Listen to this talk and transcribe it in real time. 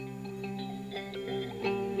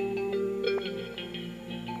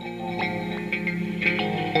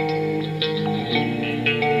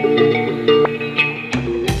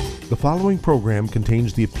following program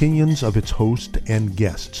contains the opinions of its host and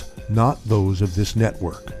guests, not those of this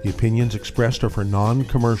network. The opinions expressed are for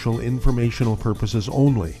non-commercial informational purposes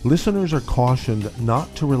only. Listeners are cautioned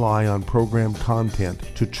not to rely on program content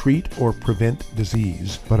to treat or prevent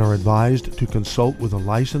disease, but are advised to consult with a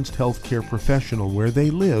licensed healthcare professional where they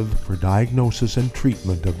live for diagnosis and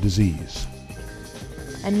treatment of disease.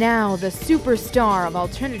 And now, the superstar of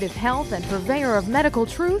alternative health and purveyor of medical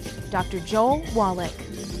truth, Dr. Joel Wallach.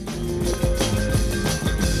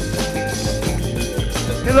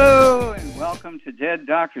 Hello, and welcome to Dead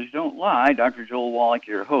Doctors Don't Lie. Dr. Joel Wallach,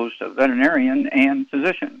 your host, a veterinarian and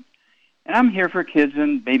physician. And I'm here for kids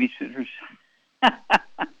and babysitters.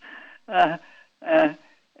 I'm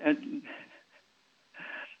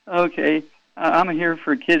here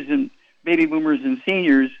for kids and baby boomers and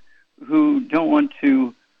seniors who don't want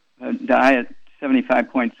to die at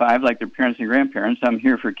 75.5 like their parents and grandparents. I'm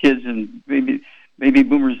here for kids and baby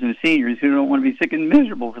boomers and seniors who don't want to be sick and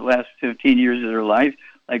miserable for the last 15 years of their life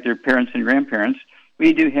like their parents and grandparents.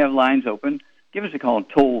 We do have lines open. Give us a call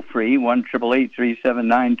toll-free,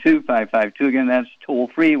 1-888-379-2552. Again, that's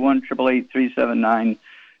toll-free,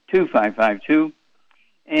 1-888-379-2552.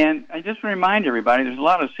 And I just want to remind everybody, there's a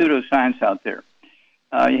lot of pseudoscience out there.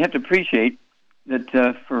 You have to appreciate that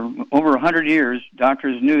for over 100 years,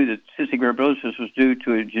 doctors knew that cystic fibrosis was due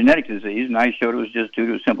to a genetic disease, and I showed it was just due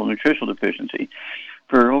to a simple nutritional deficiency.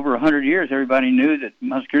 For over 100 years, everybody knew that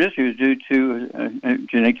muscular dystrophy was due to a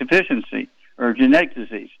genetic deficiency or a genetic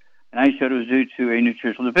disease, and I showed it was due to a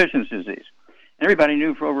nutritional deficiency disease. Everybody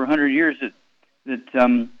knew for over 100 years that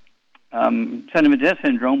Sendman-Death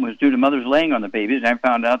syndrome was due to mothers laying on the babies, and I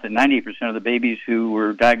found out that 98% of the babies who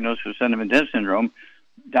were diagnosed with Sendman-Death syndrome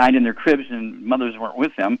died in their cribs and mothers weren't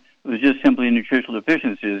with them. It was just simply a nutritional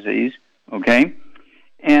deficiency disease, okay?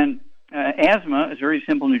 And asthma is a very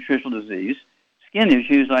simple nutritional disease. Skin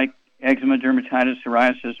issues like eczema, dermatitis,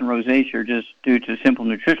 psoriasis, and rosacea are just due to simple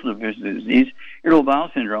nutritional deficiency disease. Irritable bowel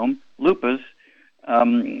syndrome, lupus,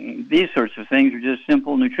 these sorts of things are just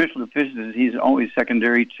simple nutritional deficiency disease, always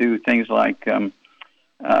secondary to things like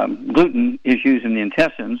gluten issues in the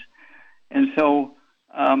intestines. And so,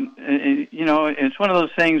 it's one of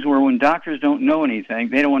those things where when doctors don't know anything,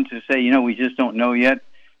 they don't want to say, we just don't know yet.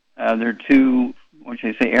 They're too,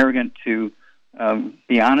 arrogant to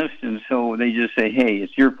be honest, and so they just say, hey,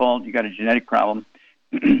 it's your fault, you got a genetic problem.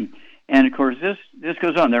 And, of course, this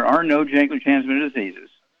goes on. There are no genetically transmitted diseases.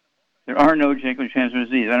 There are no genetically transmitted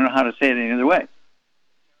diseases. I don't know how to say it any other way.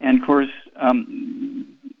 And, of course,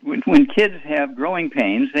 when kids have growing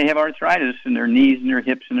pains, they have arthritis in their knees and their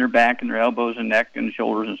hips and their back and their elbows and neck and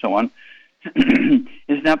shoulders and so on.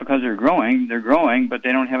 It's not because they're growing, but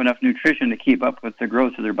they don't have enough nutrition to keep up with the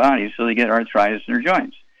growth of their bodies, so they get arthritis in their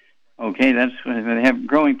joints. Okay, that's when they have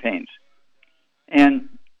growing pains. And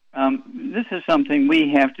this is something we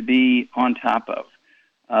have to be on top of.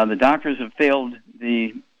 The doctors have failed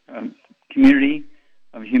the community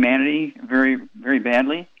of humanity very, very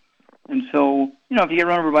badly. And so, if you get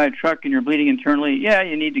run over by a truck and you're bleeding internally,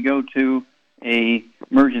 you need to go to a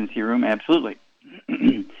emergency room, absolutely.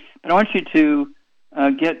 But I want you to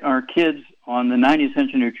get our kids on the 90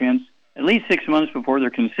 essential nutrients at least 6 months before they're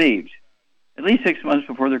conceived. At least 6 months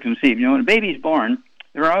before they're conceived. When a baby's born,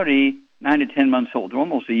 they're already 9 to 10 months old. They're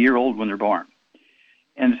almost a year old when they're born.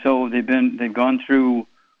 And so they've gone through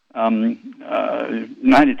 9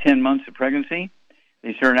 to 10 months of pregnancy.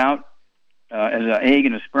 They start out as an egg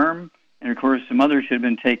and a sperm, and of course the mother should have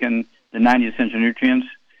been taking the 90 essential nutrients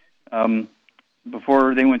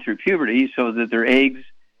before they went through puberty, so that their eggs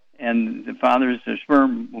and their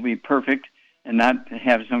sperm will be perfect and not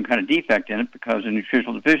have some kind of defect in it because of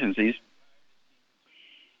nutritional deficiencies.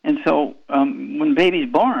 And so when the baby's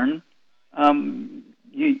born, and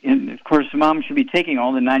of course the mom should be taking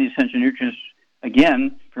all the 90 essential nutrients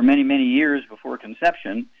again for many, many years before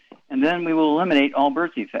conception, and then we will eliminate all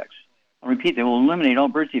birth defects. I'll repeat, they will eliminate all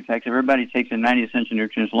birth defects if everybody takes the 90 essential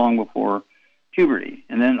nutrients long before puberty,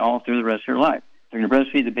 and then all through the rest of their life. If they're going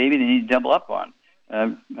to breastfeed the baby, they need to double up on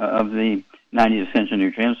of the 90 essential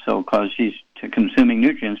nutrients, so because she's consuming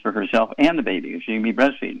nutrients for herself and the baby, if she can be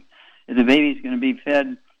breastfeeding. If the baby's going to be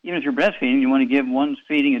fed, even if you're breastfeeding, you want to give one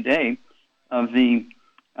feeding a day of the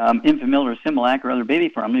Enfamil or Similac or other baby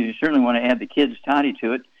formula. You certainly want to add the kids' toddy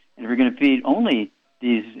to it. And if you're going to feed only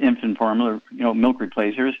these infant formula, milk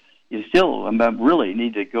replacers, you still really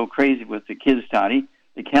need to go crazy with the kids' toddy,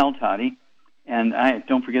 the Cal toddy, and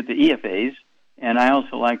don't forget the EFAs. And I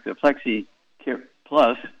also like the Flexi Care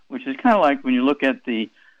Plus, which is kind of like when you look at the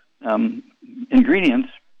ingredients,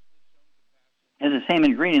 it has the same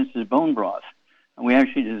ingredients as bone broth. And we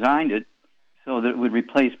actually designed it so that it would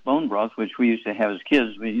replace bone broth, which we used to have as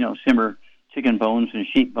kids. We, simmer chicken bones and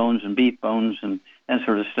sheep bones and beef bones and that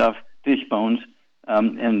sort of stuff, fish bones,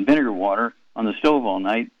 and vinegar water on the stove all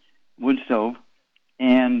night, wood stove,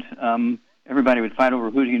 and everybody would fight over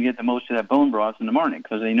who's going to get the most of that bone broth in the morning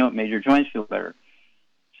because they know it made your joints feel better.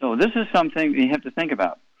 So this is something you have to think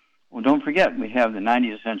about. Well, don't forget, we have the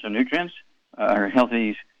 90 essential nutrients. Our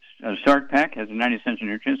Healthy Start Pack has the 90 essential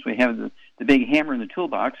nutrients. We have the big hammer in the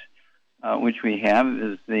toolbox, which we have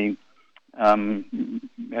is the,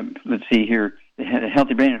 let's see here, the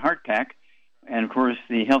Healthy Brain and Heart Pack. And, of course,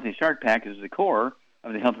 the Healthy Start Pack is the core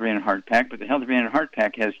of the Healthy Brain and Heart Pack, but the Healthy Brain and Heart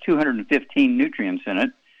Pack has 215 nutrients in it.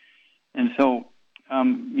 And so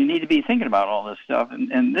you need to be thinking about all this stuff.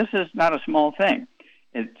 And this is not a small thing.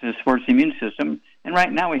 It supports the immune system. And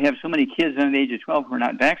right now we have so many kids under the age of 12 who are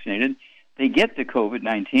not vaccinated. They get the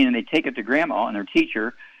COVID-19 and they take it to grandma and their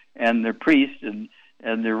teacher and their priest and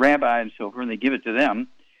their rabbi and so forth, and they give it to them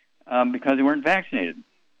because they weren't vaccinated.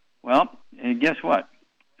 Well, guess what?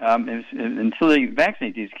 Until they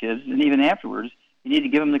vaccinate these kids, and even afterwards, you need to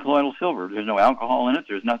give them the colloidal silver. There's no alcohol in it.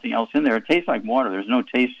 There's nothing else in there. It tastes like water. There's no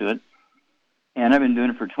taste to it. And I've been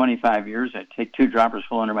doing it for 25 years. I take 2 droppers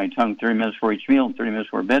full under my tongue 30 minutes before each meal and 30 minutes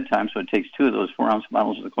before bedtime, so it takes 2 of those 4-ounce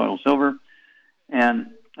bottles of the colloidal silver.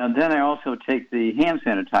 And then I also take the hand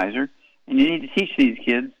sanitizer, and you need to teach these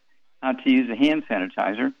kids how to use a hand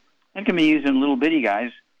sanitizer. It can be used in little bitty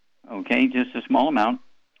guys, okay, just a small amount.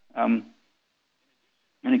 And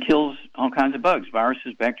it kills all kinds of bugs,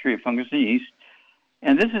 viruses, bacteria, fungus, and yeast.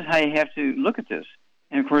 And this is how you have to look at this.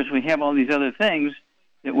 And, of course, we have all these other things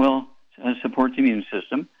that will support the immune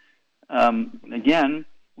system. Again,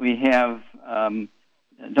 we have,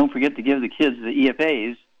 don't forget to give the kids the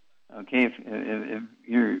EFAs, okay, if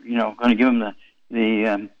you're, going to give them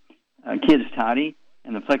the kids toddy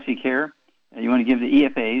and the FlexiCare, you want to give the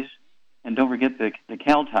EFAs, and don't forget the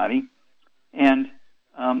Cal toddy. And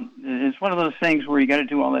it's one of those things where you got to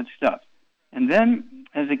do all that stuff. And then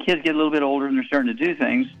as the kids get a little bit older and they're starting to do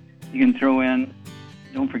things, you can throw in,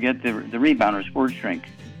 don't forget the Rebound or sports drink.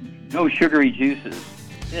 No sugary juices.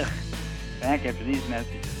 Ugh. Back after these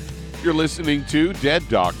messages. You're listening to Dead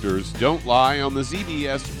Doctors Don't Lie on the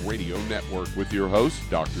ZBS Radio Network with your host,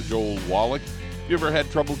 Dr. Joel Wallach. If you ever had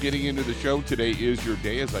trouble getting into the show, today is your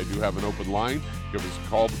day, as I do have an open line. Give us a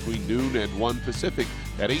call between noon and 1 Pacific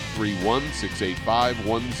at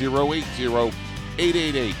 831-685-1080,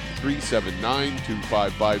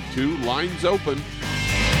 888-379-2552. Lines open.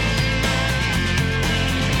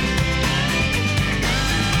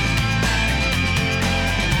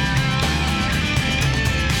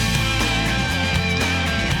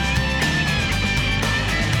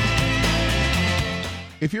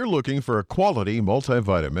 If you're looking for a quality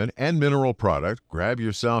multivitamin and mineral product, grab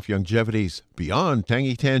yourself Youngevity's Beyond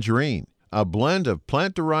Tangy Tangerine, a blend of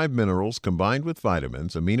plant-derived minerals combined with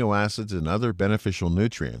vitamins, amino acids, and other beneficial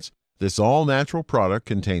nutrients. This all-natural product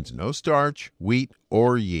contains no starch, wheat,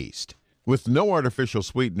 or yeast, with no artificial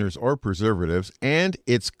sweeteners or preservatives, and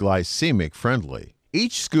it's glycemic friendly.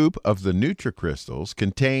 Each scoop of the NutriCrystals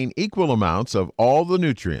contain equal amounts of all the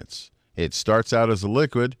nutrients. It starts out as a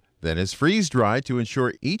liquid, then is freeze-dried to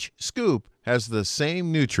ensure each scoop has the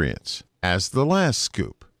same nutrients as the last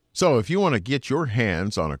scoop. So if you want to get your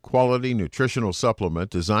hands on a quality nutritional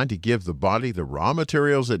supplement designed to give the body the raw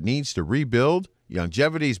materials it needs to rebuild,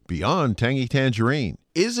 Youngevity's Beyond Tangy Tangerine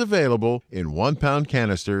is available in 1-pound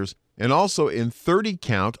canisters and also in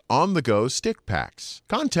 30-count on-the-go stick packs.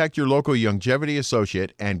 Contact your local Youngevity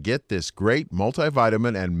associate and get this great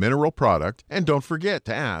multivitamin and mineral product. And don't forget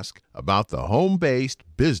to ask about the home-based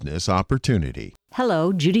business opportunity.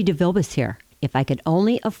 Hello, Judy DeVilbus here. If I could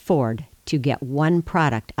only afford to get one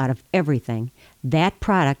product out of everything, that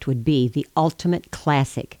product would be the Ultimate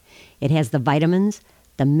Classic. It has the vitamins,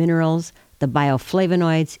 the minerals, the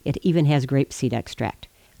bioflavonoids. It even has grapeseed extract.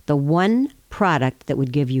 The one product that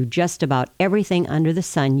would give you just about everything under the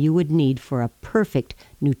sun you would need for a perfect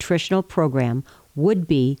nutritional program would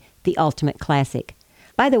be the Ultimate Classic.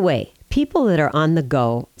 By the way, people that are on the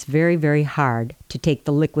go, it's very, very hard to take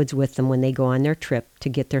the liquids with them when they go on their trip to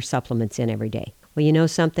get their supplements in every day. Well, you know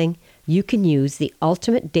something? You can use the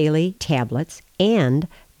Ultimate Daily tablets and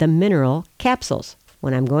the mineral capsules.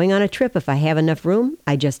 When I'm going on a trip, if I have enough room,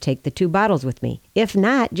 I just take the 2 bottles with me. If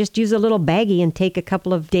not, just use a little baggie and take a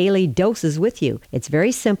couple of daily doses with you. It's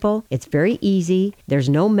very simple. It's very easy. There's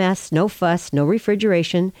no mess, no fuss, no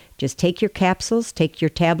refrigeration. Just take your capsules, take your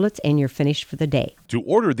tablets, and you're finished for the day. To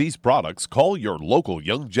order these products, call your local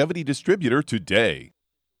Youngevity distributor today.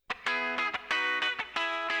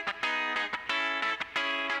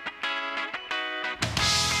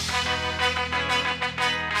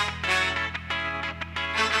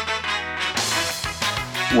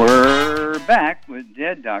 We're back with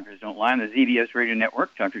Dead Doctors Don't Lie on the ZBS Radio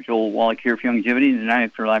Network. Dr. Joel Wallach here for Longevity and the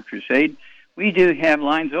United for Life Crusade. We do have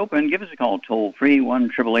lines open. Give us a call, toll-free,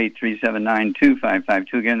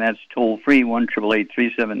 1-888-379-2552. Again, that's toll-free,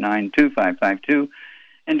 1-888-379-2552.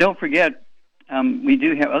 And don't forget, we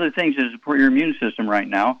do have other things that support your immune system right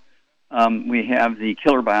now. We have the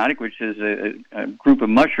Killer Biotic, which is a group of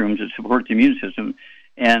mushrooms that support the immune system.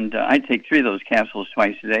 And I take 3 of those capsules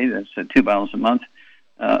twice a day. That's 2 bottles a month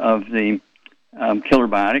of the Killer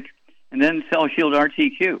Biotic. And then Cell Shield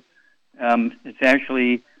RTQ. It's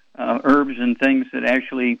actually herbs and things that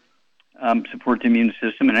actually support the immune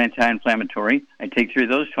system and anti-inflammatory. I take 3 of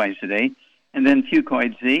those twice a day. And then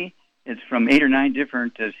Fucoid Z. It's from 8 or 9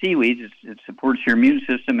 different seaweeds. It supports your immune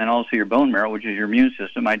system and also your bone marrow, which is your immune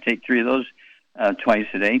system. I take 3 of those twice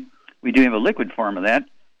a day. We do have a liquid form of that.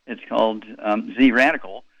 It's called Z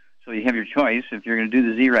Radical. So you have your choice. If you're going to do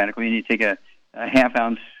the Z Radical, you need to take a half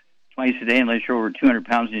ounce twice a day, unless you're over 200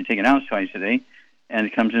 pounds and you take an ounce twice a day. And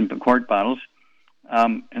it comes in quart bottles.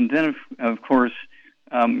 And then, of course,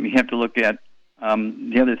 you have to look at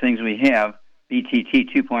the other things we have.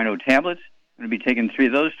 BTT 2.0 tablets. I'm going to be taking 3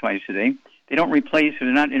 of those twice a day. They don't replace, or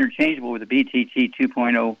they're not interchangeable with the BTT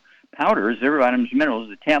 2.0 powders. They're vitamins and minerals.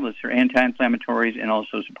 The tablets are anti-inflammatories and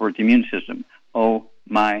also support the immune system. Oh,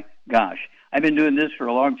 my gosh. I've been doing this for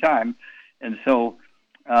a long time, and so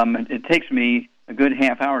it takes me a good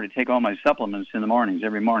half hour to take all my supplements in the mornings,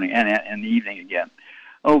 every morning, and in the evening again.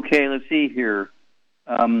 Okay, let's see here.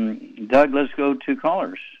 Doug, let's go to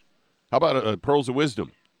callers. How about Pearls of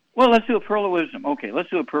Wisdom? Well, let's do a Pearl of Wisdom. Okay,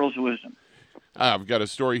 let's do a Pearls of Wisdom. I've got a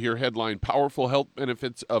story here, headline, Powerful Health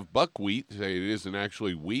Benefits of Buckwheat. It isn't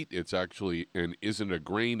actually wheat. It's actually and isn't a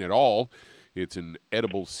grain at all. It's an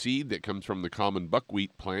edible seed that comes from the common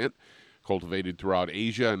buckwheat plant, cultivated throughout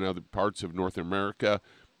Asia and other parts of North America,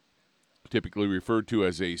 typically referred to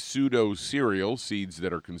as a pseudo-cereal, seeds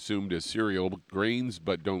that are consumed as cereal grains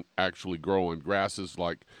but don't actually grow on grasses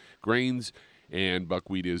like grains. And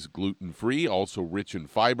buckwheat is gluten-free, also rich in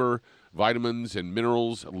fiber, vitamins, and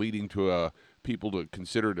minerals, leading to people to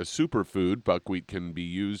consider it a superfood. Buckwheat can be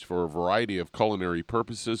used for a variety of culinary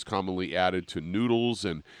purposes, commonly added to noodles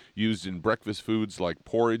and used in breakfast foods like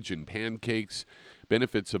porridge and pancakes.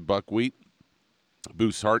 Benefits of buckwheat: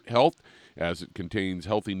 boosts heart health, as it contains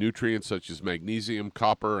healthy nutrients such as magnesium,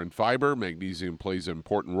 copper, and fiber. Magnesium plays an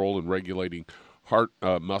important role in regulating heart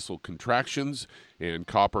muscle contractions, and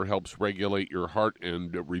copper helps regulate your heart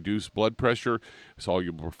and reduce blood pressure.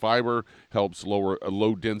 Soluble fiber helps lower a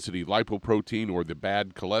low-density lipoprotein, or the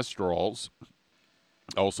bad cholesterols.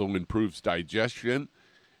 Also improves digestion,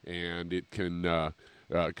 and it can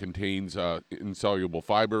contains insoluble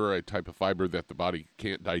fiber, a type of fiber that the body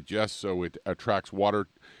can't digest, so it attracts water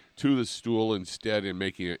to the stool instead and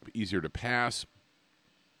making it easier to pass.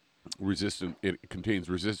 It contains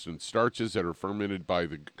resistant starches that are fermented by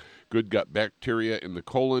the good gut bacteria in the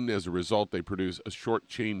colon. As a result, they produce a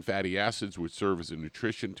short-chain fatty acids, which serve as a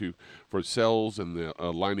nutrition for cells and the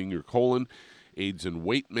lining your colon. Aids in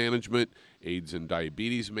weight management, aids in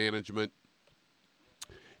diabetes management,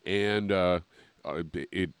 and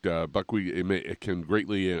buckwheat it can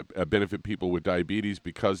greatly benefit people with diabetes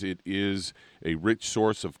because it is a rich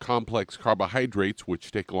source of complex carbohydrates, which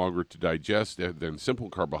take longer to digest than simple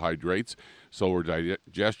carbohydrates. Slower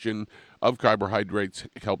digestion of carbohydrates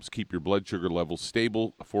helps keep your blood sugar levels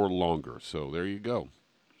stable for longer. So there you go.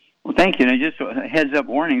 Well, thank you. And just a heads-up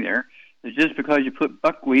warning there, that just because you put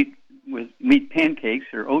buckwheat with wheat pancakes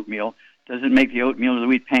or oatmeal doesn't make the oatmeal or the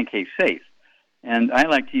wheat pancake safe. And I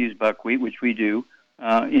like to use buckwheat, which we do,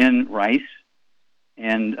 in rice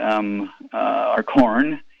and our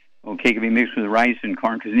corn. Okay, it can be mixed with rice and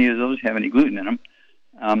corn because neither of those have any gluten in them.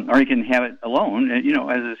 Or you can have it alone, as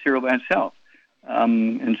a cereal by itself.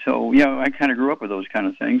 And so, I kind of grew up with those kind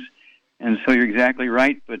of things. And so you're exactly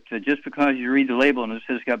right. But just because you read the label and it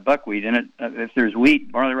says it's got buckwheat in it, if there's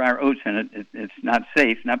wheat, barley, rye, or oats in it, it's not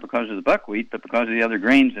safe, not because of the buckwheat, but because of the other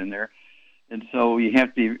grains in there. And so you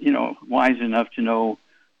have to be, wise enough to know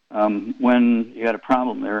when you got a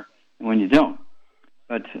problem there and when you don't.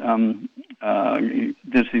 But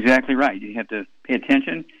that's exactly right. You have to pay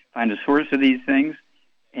attention, find the source of these things,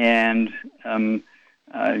 and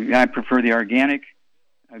I prefer the organic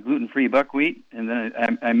gluten-free buckwheat, and then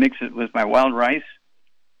I mix it with my wild rice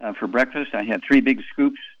for breakfast. I had 3 big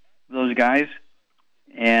scoops of those guys,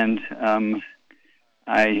 and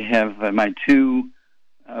I have my 2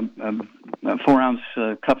 4-ounce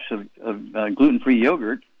cups of gluten-free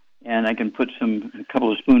yogurt, and I can put a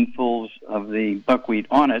couple of spoonfuls of the buckwheat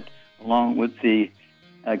on it, along with the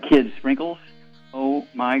kids' sprinkles. Oh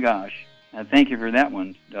my gosh! Thank you for that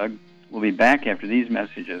one, Doug. We'll be back after these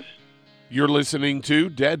messages. You're listening to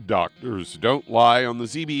Dead Doctors Don't Lie on the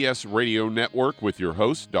ZBS Radio Network with your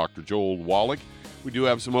host, Dr. Joel Wallach. We do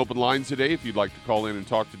have some open lines today. If you'd like to call in and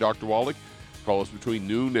talk to Dr. Wallach, call us between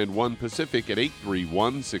noon and 1 Pacific at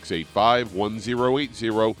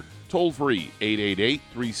 831-685-1080. Toll free,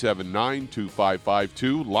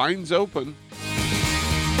 888-379-2552. Lines open.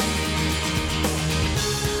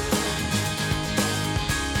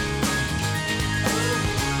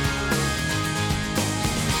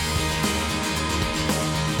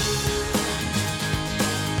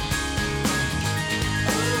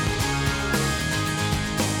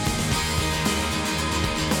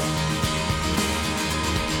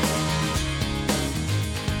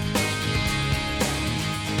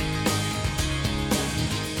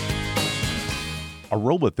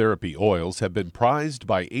 Aromatherapy oils have been prized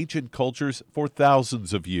by ancient cultures for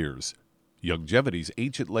thousands of years. Youngevity's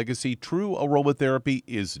ancient legacy, True Aromatherapy,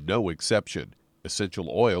 is no exception. Essential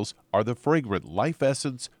oils are the fragrant life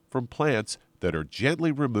essence from plants that are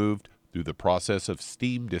gently removed through the process of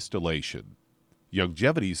steam distillation.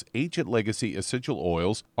 Youngevity's ancient legacy essential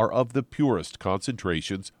oils are of the purest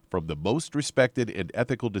concentrations from the most respected and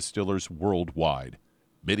ethical distillers worldwide.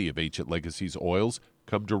 Many of Ancient Legacy's oils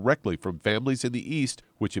come directly from families in the East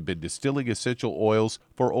which have been distilling essential oils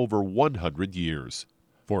for over 100 years.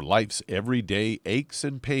 For life's everyday aches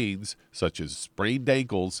and pains, such as sprained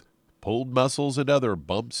ankles, pulled muscles, and other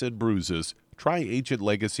bumps and bruises, try Ancient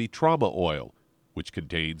Legacy Trauma Oil, which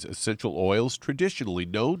contains essential oils traditionally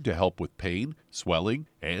known to help with pain, swelling,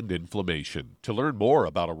 and inflammation. To learn more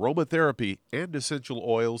about aromatherapy and essential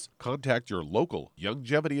oils, contact your local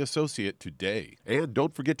Youngevity associate today. And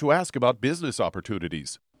don't forget to ask about business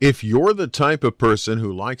opportunities. If you're the type of person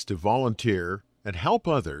who likes to volunteer and help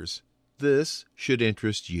others, this should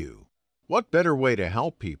interest you. What better way to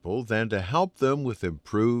help people than to help them with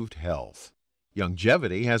improved health?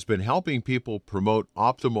 Youngevity has been helping people promote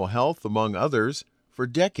optimal health, among others, for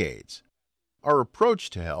decades. Our approach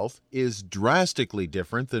to health is drastically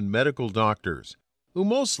different than medical doctors, who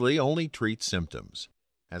mostly only treat symptoms.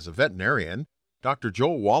 As a veterinarian, Dr.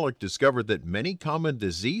 Joel Wallach discovered that many common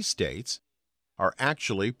disease states are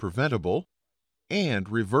actually preventable and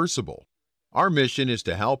reversible. Our mission is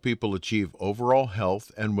to help people achieve overall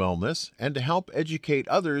health and wellness, and to help educate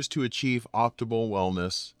others to achieve optimal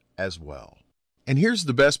wellness as well. And here's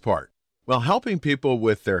the best part. While helping people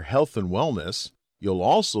with their health and wellness, you'll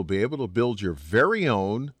also be able to build your very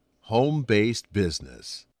own home-based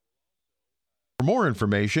business. For more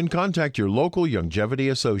information, contact your local Youngevity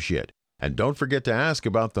associate. And don't forget to ask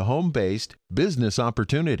about the home-based business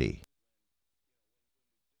opportunity.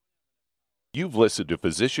 You've listened to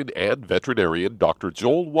physician and veterinarian Dr.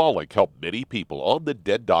 Joel Wallach help many people on the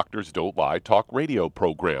Dead Doctors Don't Lie talk radio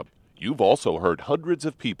program. You've also heard hundreds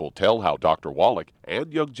of people tell how Dr. Wallach and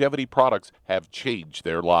Youngevity products have changed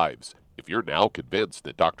their lives. If you're now convinced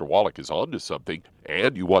that Dr. Wallach is onto something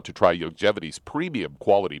and you want to try Youngevity's premium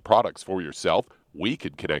quality products for yourself, we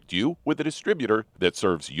can connect you with a distributor that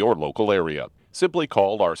serves your local area. Simply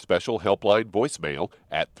call our special helpline voicemail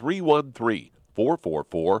at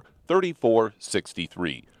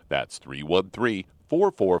 313-444-3463. That's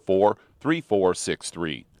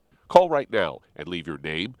 313-444-3463. Call right now and leave your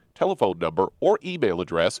name, telephone number, or email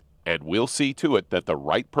address, and we'll see to it that the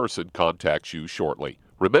right person contacts you shortly.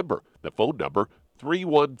 Remember, the phone number,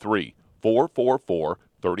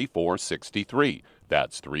 313-444-3463.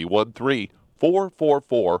 That's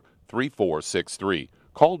 313-444-3463.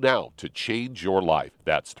 Call now to change your life.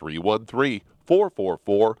 That's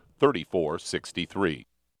 313-444-3463.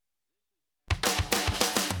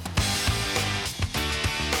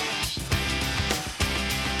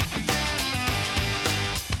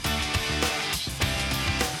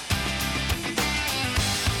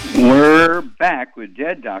 We're back with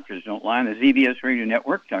Dead Doctors Don't Lie on the ZBS Radio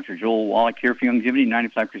Network. Dr. Joel Wallach here for Youngevity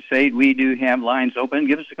 95 Crusade. We do have lines open.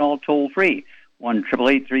 Give us a call toll free,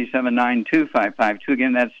 1-888-379-2552.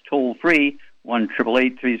 Again, that's toll free,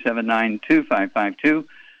 1-888-379-2552.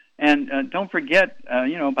 And don't forget,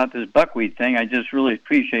 about this buckwheat thing. I just really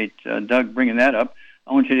appreciate Doug bringing that up.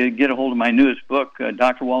 I want you to get a hold of my newest book,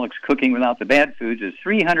 Dr. Wallach's Cooking Without the Bad Foods. It's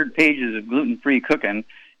 300 pages of gluten-free cooking,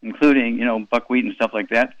 including, buckwheat and stuff like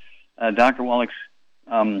that. Dr. Wallach's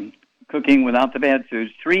Cooking Without the Bad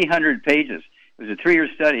Foods, 300 pages. It was a 3-year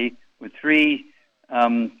study with 3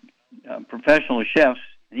 professional chefs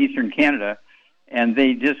in Eastern Canada, and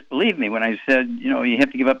they just believed me when I said, you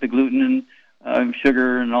have to give up the gluten and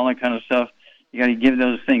sugar and all that kind of stuff. You got to give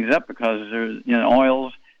those things up because there's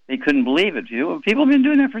oils. They couldn't believe it. People have been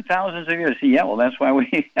doing that for thousands of years. Yeah, well, that's why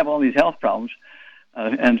we have all these health problems.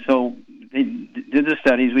 And so they did the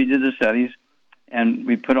studies, we did the studies, and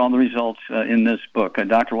we put all the results in this book,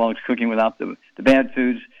 Dr. Wallach's Cooking Without the Bad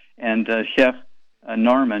Foods, and Chef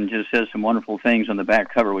Norman just says some wonderful things on the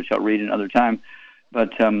back cover, which I'll read another time. But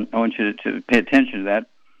I want you to pay attention to that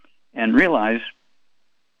and realize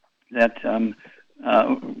that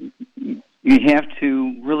you have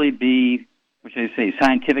to really be, what should I say,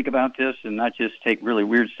 scientific about this and not just take really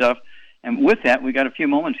weird stuff. And with that, we got a few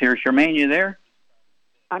moments here. Charmaine, you there?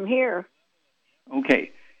 I'm here.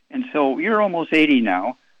 Okay. And so you're almost 80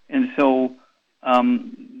 now. And so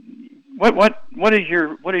what is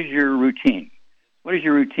your routine? What is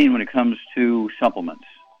your routine when it comes to supplements?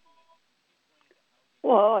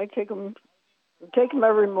 Well, I take them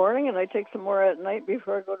every morning, and I take some more at night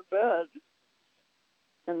before I go to bed,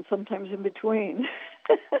 and sometimes in between.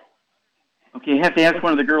 Okay, you have to ask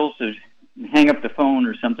one of the girls to hang up the phone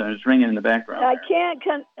or something. It's ringing in the background. I can't.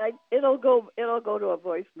 It'll go to a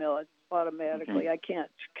voicemail automatically. Okay. I can't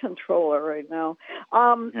control it right now.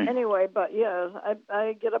 Okay. Anyway, but yeah,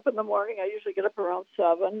 I get up in the morning. I usually get up around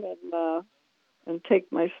 7 and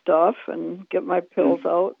take my stuff and get my pills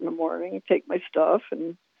out in the morning. Take my stuff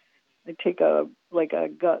and I take a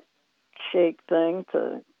gut shake thing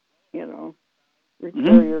to,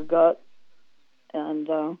 repair your gut. And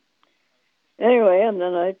anyway, and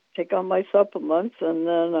then I take on my supplements, and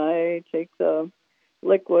then I take the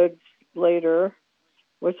liquids later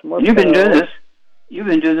with more. You've been doing this. You've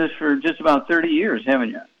been doing this for just about 30 years, haven't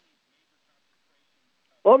you?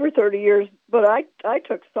 Over 30 years, but I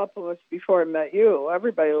took supplements before I met you.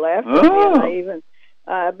 Everybody laughed at me, and I even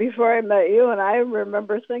before I met you, and I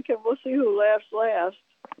remember thinking, we'll see who laughs last,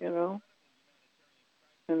 and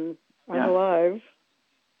I'm alive.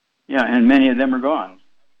 Yeah, and many of them are gone.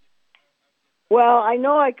 Well, I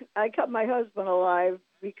know I kept my husband alive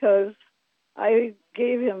because I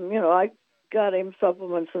gave him, I got him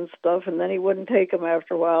supplements and stuff, and then he wouldn't take them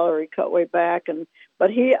after a while, or he cut way back.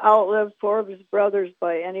 But he outlived 4 of his brothers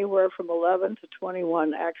by anywhere from 11 to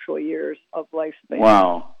 21 actual years of lifespan.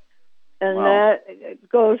 Wow. And that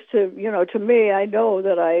goes to, to me, I know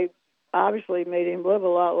that I obviously made him live a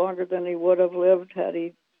lot longer than he would have lived had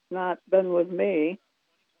he not been with me.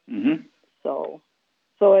 Mm-hmm. So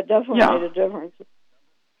it definitely made a difference.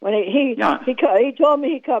 When he told me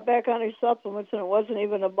he cut back on his supplements, and it wasn't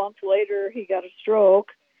even a month later he got a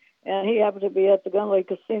stroke, and he happened to be at the Gun Lake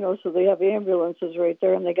Casino, so they have ambulances right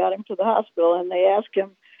there, and they got him to the hospital, and they asked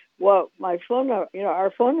him what my phone,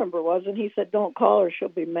 our phone number was, and he said, "Don't call her; she'll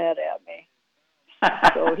be mad at me."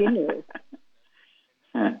 So he knew.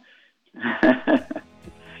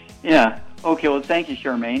 Yeah. Okay. Well, thank you,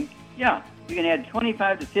 Charmaine. Yeah. You can add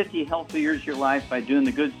 25 to 50 healthy years to your life by doing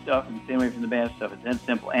the good stuff and stay away from the bad stuff. It's that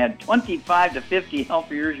simple. Add 25 to 50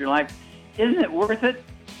 healthy years to your life. Isn't it worth it?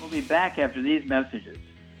 We'll be back after these messages.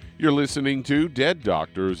 You're listening to Dead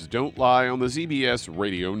Doctors Don't Lie on the ZBS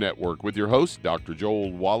Radio Network with your host, Dr.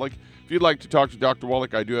 Joel Wallach. If you'd like to talk to Dr.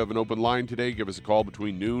 Wallach, I do have an open line today. Give us a call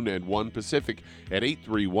between noon and 1 Pacific at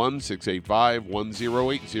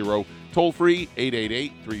 831-685-1080. Toll free,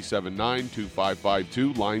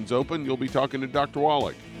 888-379-2552. Lines open. You'll be talking to Dr.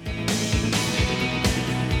 Wallach.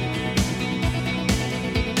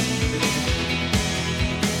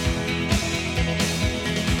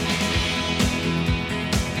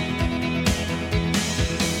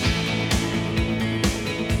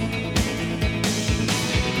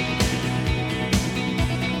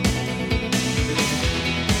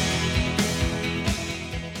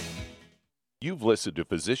 You've listened to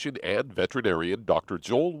physician and veterinarian Dr.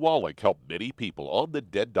 Joel Wallach help many people on the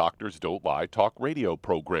Dead Doctors Don't Lie talk radio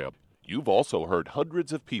program. You've also heard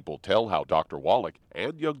hundreds of people tell how Dr. Wallach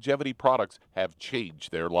and Youngevity products have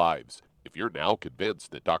changed their lives. If you're now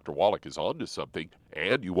convinced that Dr. Wallach is onto something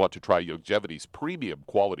and you want to try Youngevity's premium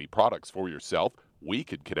quality products for yourself, we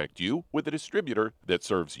can connect you with a distributor that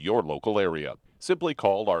serves your local area. Simply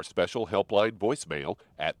call our special helpline voicemail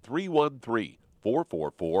at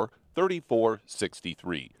 313-444-3463.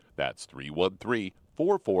 That's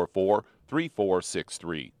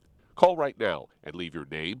 313-444-3463. Call right now and leave your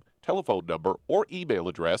name, telephone number, or email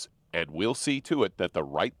address, and we'll see to it that the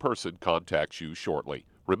right person contacts you shortly.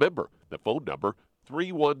 Remember, the phone number,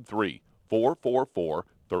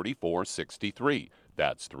 313-444-3463.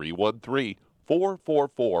 That's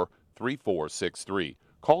 313-444-3463.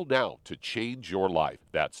 Call now to change your life.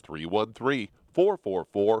 That's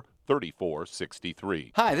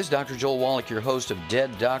 313-444-3463. Hi, this is Dr. Joel Wallach, your host of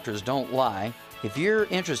Dead Doctors Don't Lie. If you're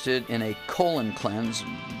interested in a colon cleanse,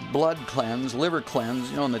 blood cleanse, liver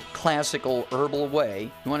cleanse, in the classical herbal way,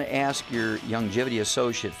 you want to ask your Youngevity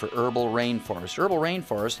associate for Herbal Rainforest. Herbal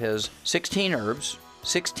Rainforest has 16 herbs,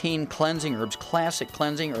 16 cleansing herbs, classic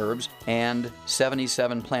cleansing herbs, and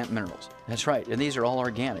 77 plant minerals. That's right, and these are all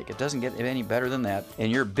organic. It doesn't get any better than that.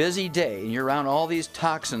 In your busy day, and you're around all these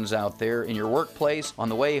toxins out there in your workplace, on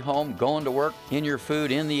the way home, going to work, in your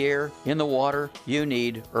food, in the air, in the water, you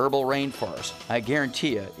need Herbal Rainforest. I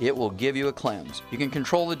guarantee you, it will give you a cleanse. You can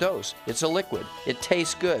control the dose. It's a liquid. It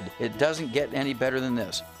tastes good. It doesn't get any better than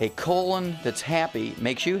this. A colon that's happy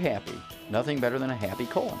makes you happy. Nothing better than a happy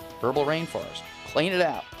colon. Herbal Rainforest. Clean it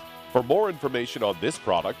out. For more information on this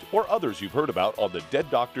product or others you've heard about on the Dead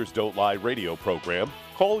Doctors Don't Lie radio program,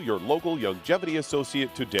 call your local Youngevity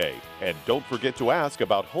associate today. And don't forget to ask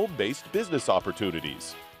about home-based business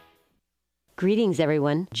opportunities. Greetings,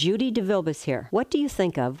 everyone. Judy DeVilbus here. What do you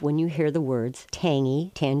think of when you hear the words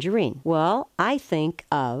tangy tangerine? Well, I think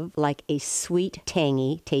of like a sweet,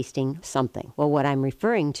 tangy tasting something. Well, what I'm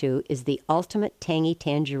referring to is the Ultimate Tangy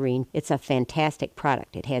Tangerine. It's a fantastic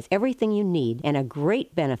product. It has everything you need, and a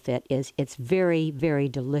great benefit is it's very, very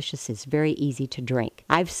delicious. It's very easy to drink.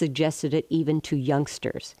 I've suggested it even to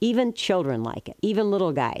youngsters. Even children like it. Even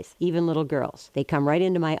little guys. Even little girls. They come right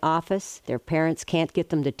into my office. Their parents can't get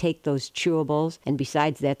them to take those chewable, and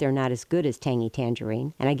besides that, they're not as good as Tangy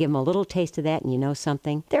Tangerine. And I give them a little taste of that, and you know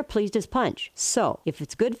something? They're pleased as punch. So, if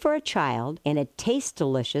it's good for a child and it tastes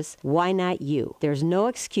delicious, why not you? There's no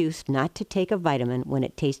excuse not to take a vitamin when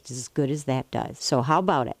it tastes as good as that does. So how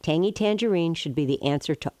about it? Tangy Tangerine should be the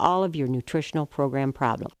answer to all of your nutritional program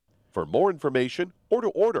problems. For more information or to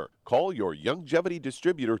order, call your Youngevity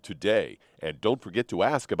distributor today. And don't forget to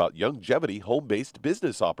ask about Youngevity home-based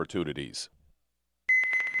business opportunities.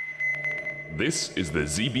 This is the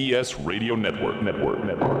ZBS Radio Network.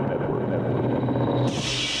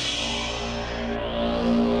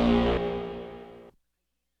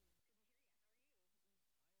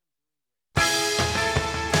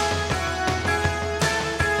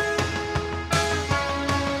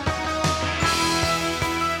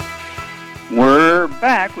 We're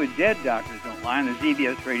back with Dead Doctors Don't Lie on the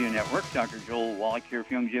ZBS Radio Network. Dr. Joel Wallach here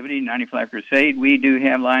for Youngevity, 95 Crusade. We do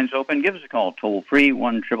have lines open. Give us a call, toll-free,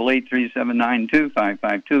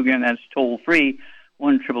 1-888-379-2552. Again, that's toll-free,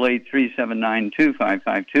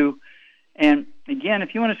 1-888-379-2552. And again,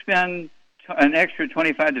 if you want to spend an extra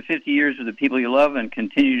 25 to 50 years with the people you love and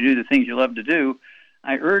continue to do the things you love to do,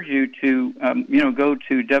 I urge you to, go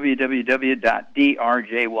to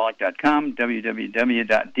www.drjwallach.com,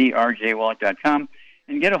 www.drjwallach.com,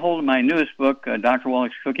 and get a hold of my newest book, Dr.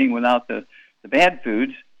 Wallach's Cooking Without the Bad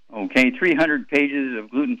Foods. Okay, 300 pages of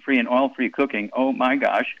gluten-free and oil-free cooking. Oh, my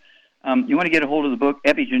gosh. You want to get a hold of the book,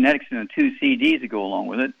 Epigenetics, and the 2 CDs that go along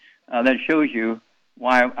with it. That shows you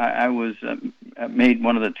why I was made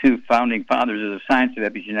one of the 2 founding fathers of the science of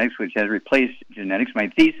epigenetics, which has replaced genetics. My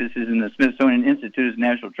thesis is in the Smithsonian Institute as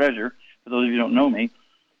National Treasure, for those of you who don't know me.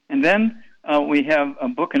 And then we have a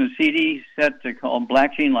book and a CD set called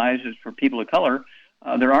Black Gene Lives for people of color.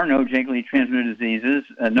 There are no genetically transmitted diseases,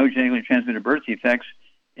 no genetically transmitted birth defects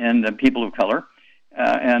in people of color.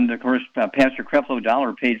 And, of course, Pastor Creflo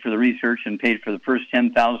Dollar paid for the research and paid for the first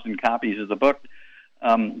 10,000 copies of the book,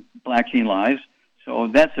 Black Gene Lives. So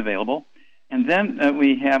that's available. And then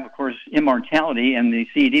we have, of course, Immortality and the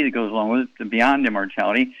CD that goes along with it, the Beyond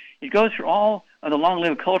Immortality. It goes through all of the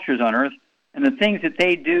long-lived cultures on Earth and the things that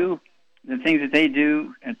they do, to the things that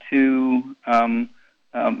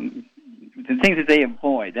they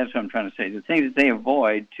avoid. That's what I'm trying to say. The things that they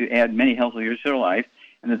avoid to add many healthy years to their life,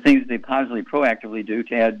 and the things that they positively, proactively do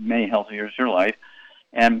to add many healthy years to their life.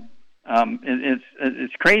 And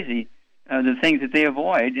it's crazy. The things that they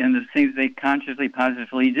avoid and the things they consciously,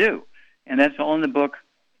 positively do. And that's all in the book,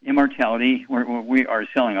 Immortality. We are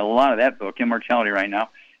selling a lot of that book, Immortality, right now.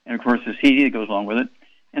 And, of course, the CD that goes along with it.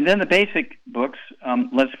 And then the basic books,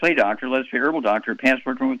 Let's Play Doctor, Let's Play Herbal Doctor,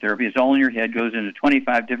 Passport to Therapy. It's all in your head, goes into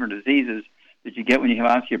 25 different diseases that you get when you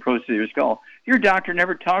have osteoporosis of your skull. Your doctor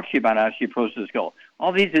never talks to you about osteoporosis of the skull.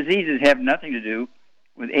 All these diseases have nothing to do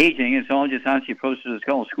with aging. It's all just osteoporosis of the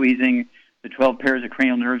skull, squeezing the 12 pairs of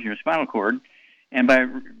cranial nerves in your spinal cord. And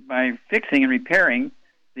by fixing and repairing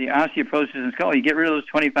the osteoporosis in the skull, you get rid of those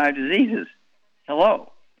 25 diseases.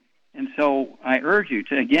 Hello. And so I urge you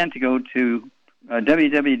to go to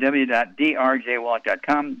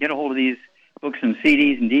www.drjwallach.com, get a hold of these books and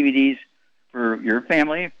CDs and DVDs for your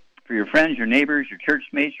family, for your friends, your neighbors, your church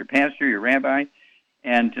mates, your pastor, your rabbi,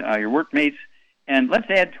 and your workmates. And let's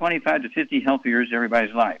add 25 to 50 healthy years to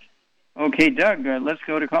everybody's life. Okay, Doug, let's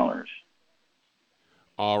go to callers.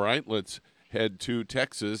 All right, let's head to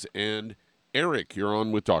Texas. And Eric, you're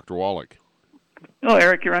on with Dr. Wallach. Hello,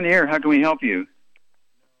 Eric, you're on the air. How can we help you?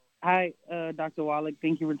 Hi, Dr. Wallach.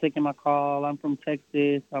 Thank you for taking my call. I'm from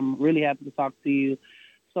Texas. I'm really happy to talk to you.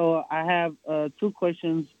 So I have 2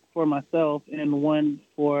 questions for myself and one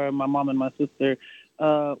for my mom and my sister.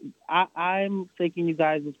 I'm taking you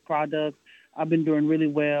guys' products. I've been doing really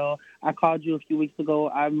well. I called you a few weeks ago.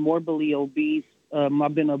 I'm morbidly obese.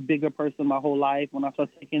 I've been a bigger person my whole life. When I start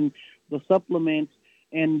taking the supplements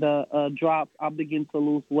and the drops, I begin to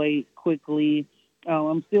lose weight quickly.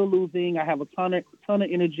 I'm still losing. I have a ton of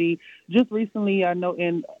energy. Just recently, I know.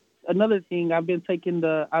 And another thing, I've been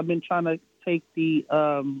trying to take the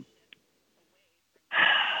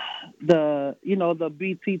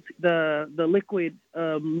BT, the liquid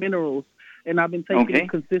minerals, and I've been taking it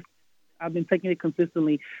consistently. I've been taking it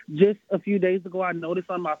consistently. Just a few days ago, I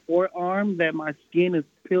noticed on my forearm that my skin is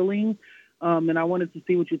peeling, and I wanted to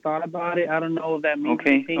see what you thought about it. I don't know if that means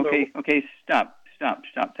anything. Okay. Stop.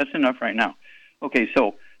 That's enough right now. Okay,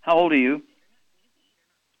 so how old are you?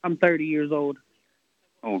 I'm 30 years old.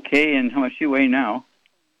 Okay, and how much do you weigh now?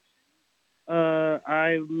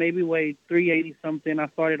 I maybe weigh 380 something. I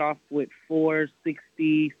started off with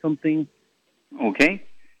 460 something. Okay.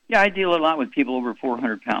 Yeah, I deal a lot with people over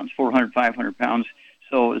 400 pounds, 400, 500 pounds,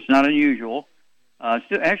 so it's not unusual. It's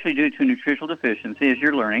actually due to nutritional deficiency, as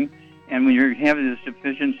you're learning. And when you're having this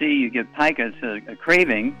deficiency, you get pica, it's a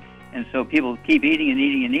craving, and so people keep eating and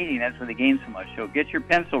eating and eating. That's why they gain so much. So get your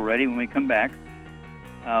pencil ready when we come back.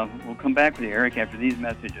 We'll come back with you, Eric, after these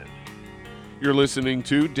messages. You're listening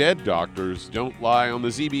to Dead Doctors Don't Lie on the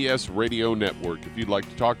ZBS Radio Network. If you'd like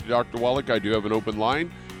to talk to Dr. Wallach, I do have an open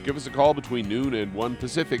line. Give us a call between noon and 1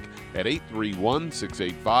 Pacific at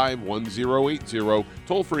 831-685-1080.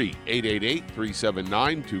 Toll free,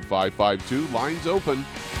 888-379-2552. Lines open.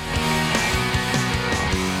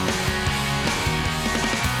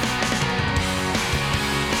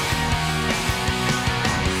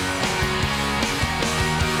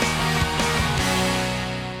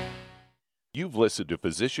 You've listened to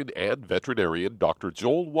physician and veterinarian Dr.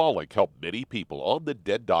 Joel Wallach help many people on the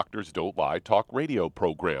Dead Doctors Don't Lie talk radio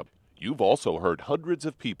program. You've also heard hundreds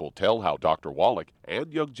of people tell how Dr. Wallach and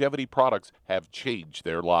Youngevity products have changed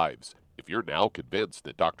their lives. If you're now convinced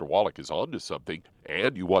that Dr. Wallach is onto something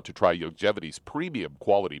and you want to try Youngevity's premium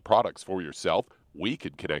quality products for yourself, we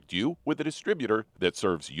can connect you with a distributor that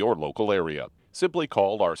serves your local area. Simply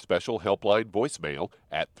call our special helpline voicemail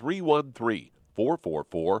at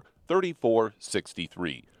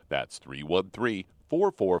 313-444-3463. That's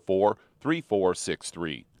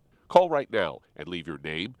 313-444-3463. Call right now and leave your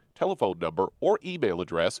name, telephone number, or email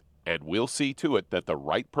address, and we'll see to it that the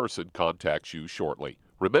right person contacts you shortly.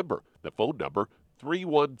 Remember, the phone number,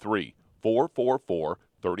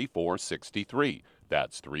 313-444-3463.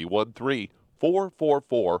 That's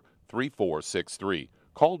 313-444-3463.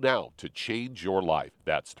 Call now to change your life.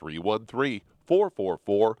 That's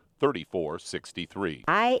 313-444-3463. 3463.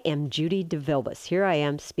 I am Judy DeVilbus. Here I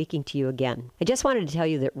am speaking to you again. I just wanted to tell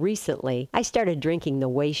you that recently I started drinking the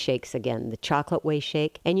Whey Shakes again, the chocolate Whey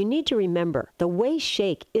Shake. And you need to remember, the Whey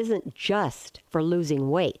Shake isn't just for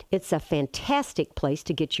losing weight. It's a fantastic place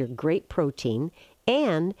to get your great protein.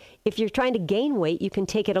 And if you're trying to gain weight, you can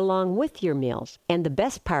take it along with your meals. And the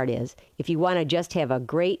best part is, if you want to just have a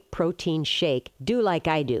great protein shake, do like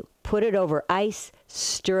I do. Put it over ice,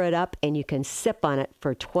 stir it up, and you can sip on it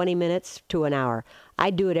for 20 minutes to an hour.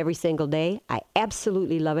 I do it every single day. I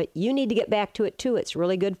absolutely love it. You need to get back to it too. It's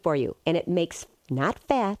really good for you. And it makes not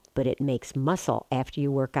fat, but it makes muscle after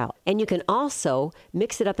you work out. And you can also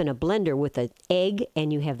mix it up in a blender with an egg,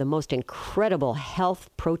 and you have the most incredible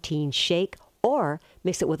health protein shake. Or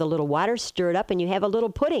mix it with a little water, stir it up, and you have a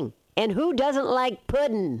little pudding. And who doesn't like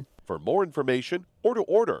pudding? For more information or to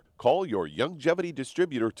order, call your Youngevity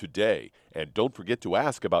distributor today. And don't forget to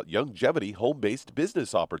ask about Youngevity home-based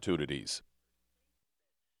business opportunities.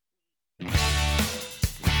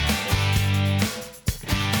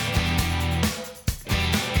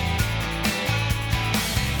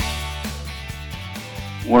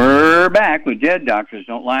 We're back with Dead Doctors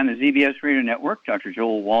Don't Lie on the ZBS Radio Network. Dr.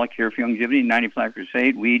 Joel Wallach here for Youngevity 95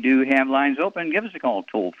 Crusade. We do have lines open. Give us a call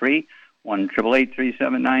toll free,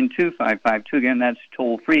 1-888-379-2552. Again, that's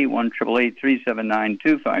toll free,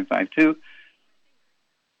 1-888-379-2552.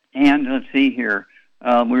 And let's see here.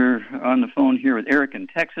 We're on the phone here with Eric in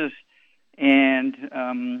Texas. And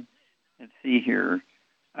let's see here.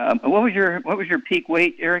 What was your peak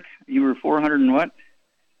weight, Eric? You were 400 and what?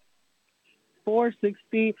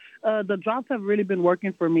 460. The drops have really been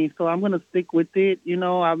working for me, so I'm going to stick with it. You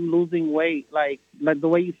know, I'm losing weight like the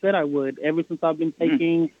way you said I would. Ever since I've been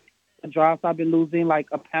taking the drops, I've been losing like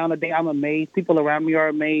a pound a day. I'm amazed. People around me are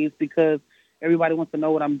amazed because everybody wants to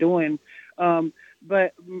know what I'm doing.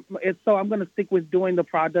 But so I'm going to stick with doing the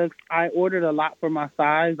products. I ordered a lot for my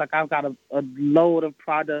size. Like I've got a load of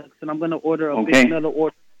products, and I'm going to order another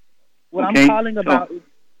order. What I'm calling about is,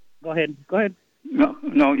 go ahead.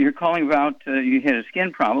 No, you're calling about you had a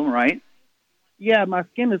skin problem, right? Yeah, my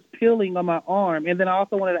skin is peeling on my arm. And then I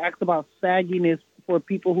also wanted to ask about sagginess for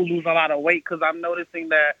people who lose a lot of weight, because I'm noticing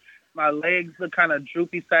that my legs look kind of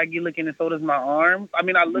droopy, saggy looking, and so does my arms. I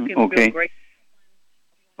mean, I look and feel great.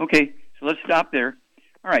 Okay, so let's stop there.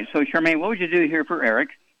 All right, so Charmaine, what would you do here for Eric?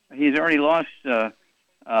 He's already lost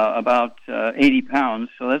about 80 pounds,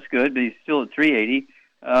 so that's good, but he's still at 380.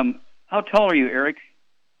 How tall are you, Eric?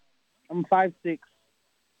 I'm 5'6".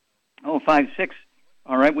 Oh, 5'6".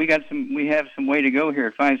 All right, we have some way to go here.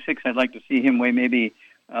 At 5'6", I'd like to see him weigh maybe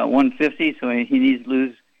 150, so he needs to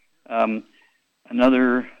lose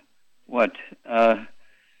another,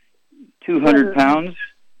 200 pounds?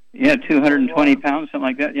 Yeah, 220 pounds, something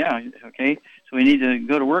like that. Yeah, okay. So we need to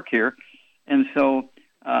go to work here. And so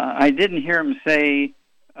I didn't hear him say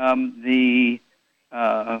the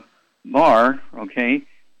bar, okay.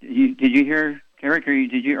 Did you hear, Eric, are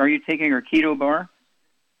you taking our keto bar?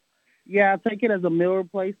 Yeah, I take it as a meal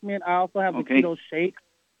replacement. I also have a keto shake.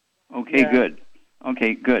 Okay, good.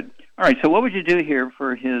 Okay, good. All right, so what would you do here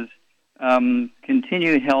for his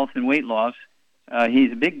continued health and weight loss?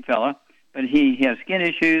 He's a big fella, but he has skin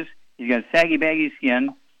issues. He's got saggy, baggy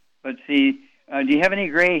skin. But see, do you have any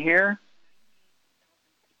gray hair?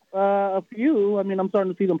 A few. I mean, I'm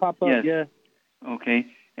starting to see them pop up. Yes. Yeah. Okay.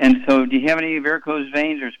 And so do you have any varicose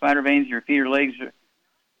veins or spider veins in your feet or legs?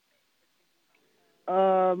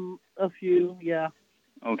 A few, yeah.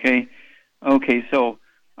 Okay. So,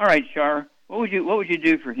 all right, Char. What would you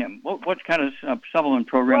do for him? What kind of supplement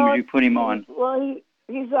program would you put him on? Well,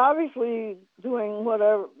 he's obviously doing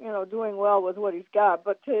doing well with what he's got.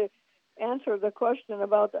 But to answer the question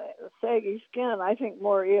about the saggy skin, I think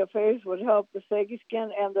more EFAs would help the saggy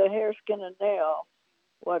skin and the hair, skin, and nail.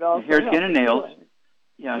 The hair, skin, and nails.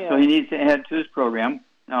 Yeah, so he needs to add to his program.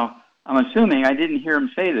 Now, I'm assuming I didn't hear him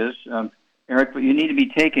say this, Eric, but you need to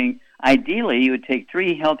be taking, ideally, you would take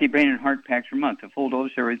 3 healthy brain and heart packs per month, a full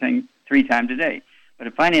dose of everything 3 times a day. But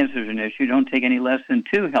if finances are an issue, don't take any less than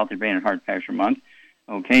 2 healthy brain and heart packs per month.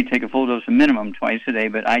 Okay, take a full dose of minimum twice a day,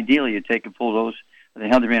 but ideally you take a full dose of the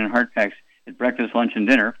healthy brain and heart packs at breakfast, lunch, and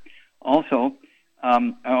dinner. Also, I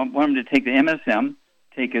want him to take the MSM,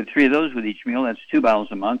 take 3 of those with each meal. That's 2 bottles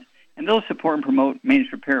a month. And they'll support and promote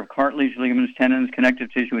maintenance repair of cartilage, ligaments, tendons,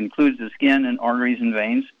 connective tissue, includes the skin and arteries and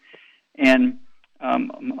veins. And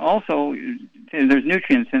also, there's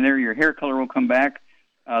nutrients in there. Your hair color will come back.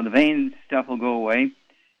 The vein stuff will go away.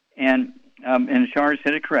 And Shar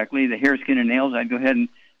said it correctly. The hair, skin, and nails, I'd go ahead and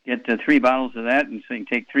get 3 bottles of that, and so you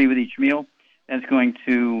can take 3 with each meal. That's going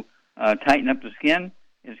to tighten up the skin.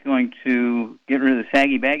 It's going to get rid of the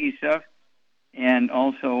saggy, baggy stuff. And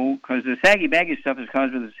also, because the saggy, baggy stuff is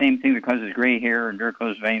caused by the same thing that causes gray hair and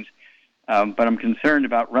varicose veins. But I'm concerned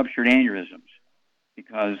about ruptured aneurysms,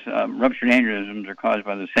 because ruptured aneurysms are caused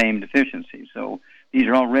by the same deficiency. So these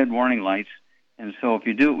are all red warning lights. And so if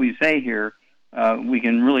you do what we say here, we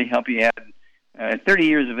can really help you add. At 30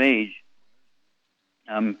 years of age,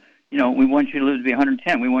 we want you to live to be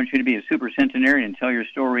 110. We want you to be a super centenarian and tell your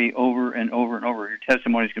story over and over and over. Your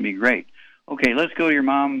testimony is going to be great. Okay, let's go to your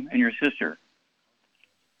mom and your sister.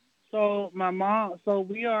 So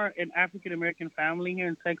we are an African-American family here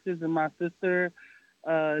in Texas, and my sister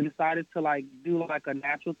decided to do a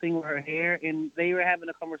natural thing with her hair, and they were having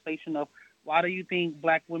a conversation of, why do you think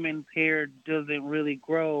black women's hair doesn't really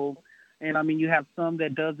grow? And I mean, you have some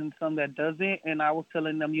that does and some that doesn't. And I was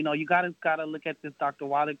telling them, you gotta look at this Dr.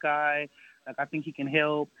 Wallach guy. I think he can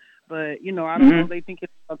help. But I don't know. They think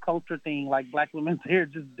it's a culture thing. Like black women's hair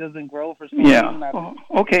just doesn't grow for some reason.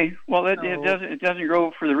 Okay. Well, it doesn't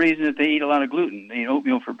grow for the reason that they eat a lot of gluten. They eat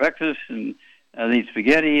oatmeal for breakfast, and they eat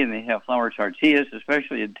spaghetti, and they have flour tortillas,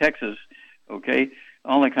 especially in Texas. Okay,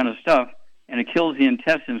 all that kind of stuff, and it kills the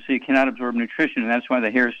intestines, so you cannot absorb nutrition, and that's why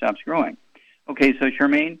the hair stops growing. Okay, so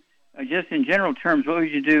Charmaine, just in general terms, what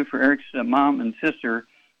would you do for Eric's mom and sister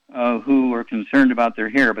who are concerned about their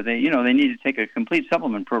hair, but they need to take a complete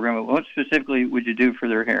supplement program? What specifically would you do for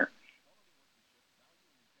their hair?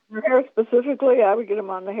 For hair specifically, I would get them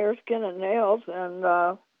on the hair, skin, and nails, and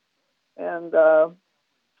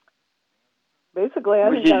basically,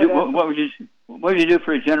 what would you do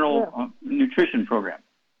for a general nutrition program?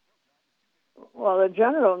 Well, the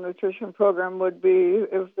general nutrition program would be,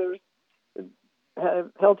 if there's a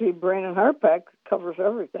healthy brain and heart pack, covers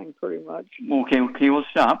everything pretty much. Okay, we'll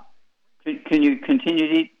stop. Can you continue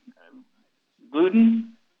to eat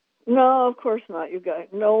gluten? No, of course not. You guys,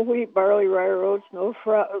 no wheat, barley, rye, oats, no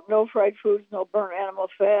fried foods, no burnt animal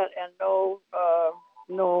fat, and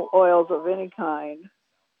no oils of any kind.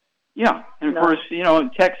 Yeah, and of course,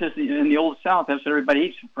 in Texas, in the Old South, that's what everybody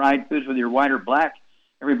eats, fried foods, whether you're white or black.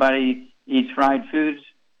 Everybody eats fried foods.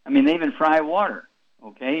 I mean, they even fry water,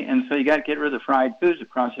 okay? And so you got to get rid of the fried foods, the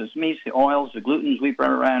processed meats, the oils, the glutens, wheat,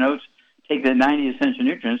 barley, rye, and oats. Take the 90 essential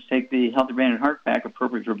nutrients, take the Healthy Brain and Heart Pack,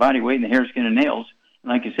 appropriate for body weight, and the hair, skin, and nails.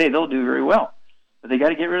 And like you say, they'll do very well. But they got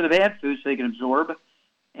to get rid of the bad foods so they can absorb.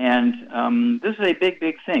 And this is a big,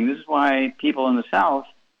 big thing. This is why people in the South,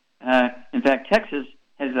 in fact, Texas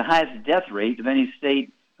has the highest death rate of any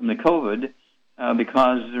state from the COVID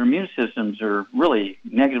because their immune systems are really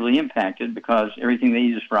negatively impacted because everything they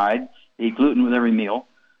eat is fried. They eat gluten with every meal.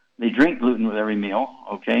 They drink gluten with every meal,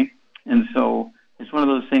 okay? And so it's one of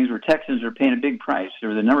those things where Texans are paying a big price.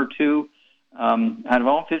 They're the number 2 out of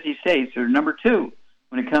all 50 states. They're number 2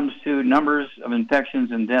 when it comes to numbers of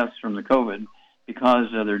infections and deaths from the COVID because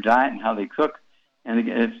of their diet and how they cook. And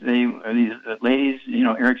if these ladies,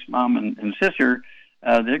 Eric's mom and sister,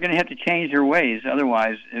 they're going to have to change their ways.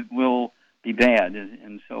 Otherwise, it will be bad.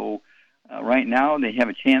 And so right now they have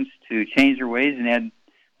a chance to change their ways and add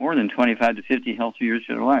more than 25 to 50 healthy years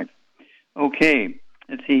to their life. Okay,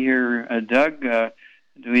 let's see here. Doug,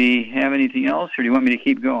 do we have anything else, or do you want me to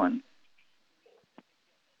keep going?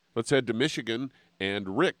 Let's head to Michigan.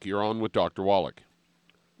 And Rick, you're on with Dr. Wallach.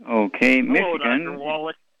 Okay, Hello, Michigan. Dr.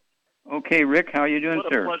 Wallach. Okay, Rick, how are you doing,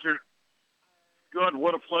 sir? Pleasure. Good.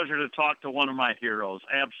 What a pleasure to talk to one of my heroes,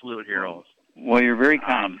 absolute heroes. Well, you're very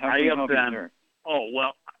kind. How can I I have help been. you, sir? Oh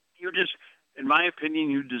well, you just, in my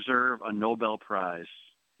opinion, you deserve a Nobel Prize.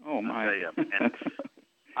 Oh my! And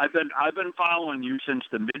I've been following you since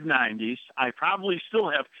the mid '90s. I probably still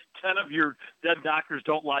have 10 of your Dead Doctors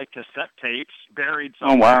Don't Lie cassette tapes buried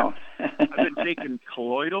somewhere. Oh wow! I've been taking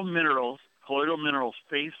colloidal minerals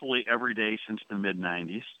faithfully every day since the mid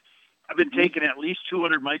 '90s. I've been taking at least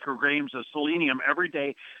 200 micrograms of selenium every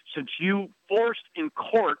day since you forced in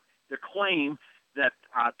court the claim that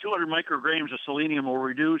 200 micrograms of selenium will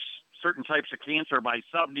reduce certain types of cancer by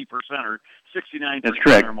 70% or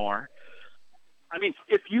 69% or more. I mean,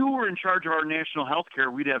 if you were in charge of our national health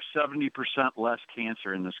care, we'd have 70% less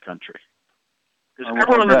cancer in this country. Because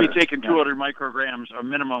everyone would be taking 200 micrograms, a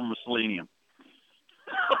minimum of selenium.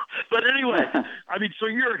 But anyway, I mean, so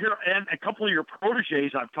you're here, and a couple of your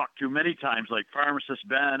proteges I've talked to many times, like pharmacist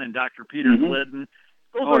Ben and Dr. Peter Glidden.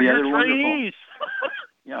 Those are your trainees.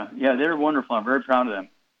 Yeah, they're wonderful. I'm very proud of them.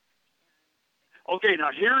 Okay, now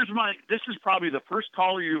this is probably the first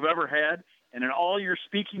caller you've ever had, and in all your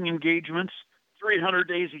speaking engagements, 300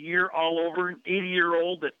 days a year all over, an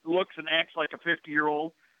 80-year-old that looks and acts like a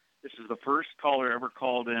 50-year-old. This is the first caller ever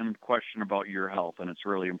called in question about your health, and it's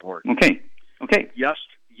really important. Okay.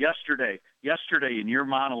 Yesterday in your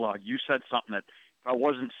monologue, you said something that if I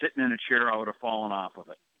wasn't sitting in a chair, I would have fallen off of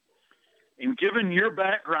it. And given your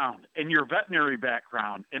background and your veterinary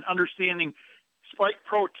background and understanding spike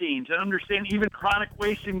proteins and understanding even chronic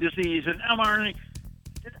wasting disease and mRNA,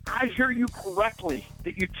 did I hear you correctly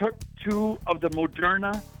that you took 2 of the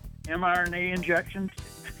Moderna mRNA injections?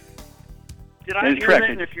 Did I hear that?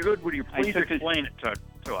 And if you would you please explain it to us?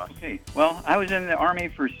 Okay. Well, I was in the Army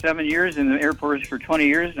for 7 years, in the Air Force for 20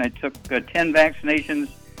 years, and I took 10 vaccinations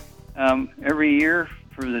every year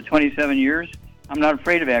for the 27 years. I'm not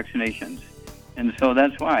afraid of vaccinations. And so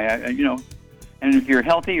that's why, and if you're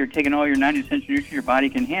healthy, you're taking all your 90 essential nutrients, your body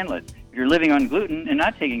can handle it. If you're living on gluten and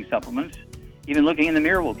not taking supplements, even looking in the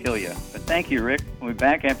mirror will kill you. But thank you, Rick. We'll be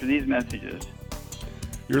back after these messages.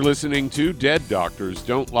 You're listening to Dead Doctors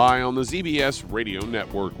Don't Lie on the ZBS Radio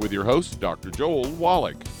Network with your host, Dr. Joel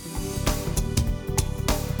Wallach.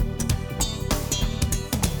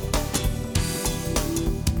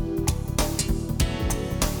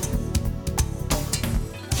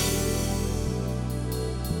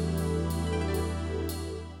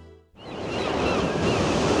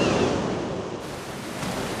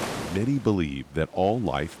 Many believe that all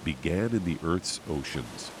life began in the Earth's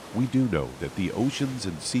oceans. We do know that the oceans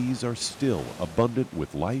and seas are still abundant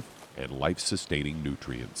with life and life-sustaining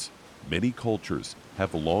nutrients. Many cultures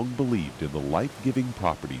have long believed in the life-giving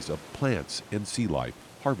properties of plants and sea life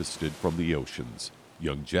harvested from the oceans.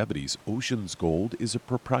 Youngevity's Ocean's Gold is a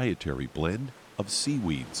proprietary blend of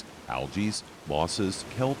seaweeds, algae, mosses,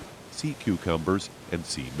 kelp, sea cucumbers, and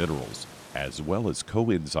sea minerals, as well as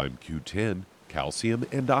coenzyme Q10, calcium,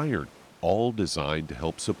 and iron, all designed to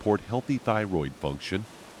help support healthy thyroid function,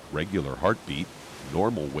 regular heartbeat,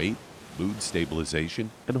 normal weight, mood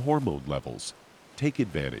stabilization, and hormone levels. Take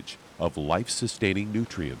advantage of life-sustaining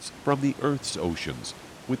nutrients from the Earth's oceans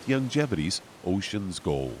with Youngevity's Ocean's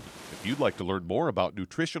Gold. If you'd like to learn more about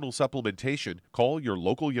nutritional supplementation, call your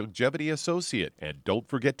local longevity associate, and don't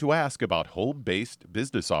forget to ask about home-based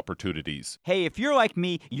business opportunities. Hey, if you're like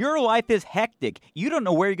me, your life is hectic. You don't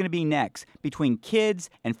know where you're going to be next. Between kids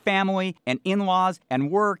and family and in-laws and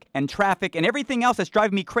work and traffic and everything else that's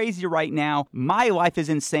driving me crazy right now, my life is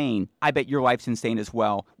insane. I bet your life's insane as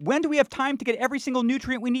well. When do we have time to get every single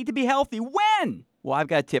nutrient we need to be healthy? When? Well, I've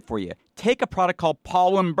got a tip for you. Take a product called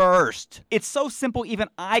Pollen Burst. It's so simple, even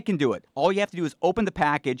I can do it. All you have to do is open the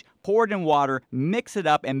package, pour it in water, mix it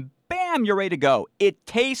up, and bam, you're ready to go. It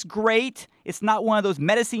tastes great. It's not one of those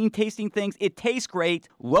medicine-tasting things. It tastes great,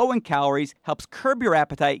 low in calories, helps curb your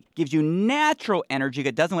appetite, gives you natural energy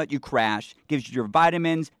that doesn't let you crash, gives you your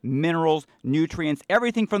vitamins, minerals, nutrients,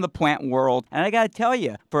 everything from the plant world. And I got to tell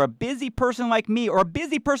you, for a busy person like me or a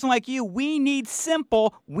busy person like you, we need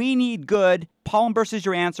simple, we need good. Pollen Burst is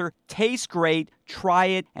your answer. Tastes great. Try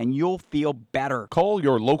it, and you'll feel better. Call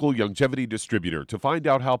your local longevity distributor to find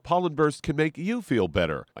out how Pollen Burst can make you feel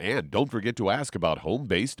better. And don't forget to ask about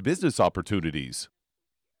home-based business opportunities.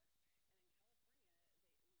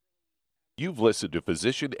 You've listened to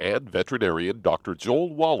physician and veterinarian Dr.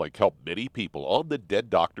 Joel Wallach help many people on the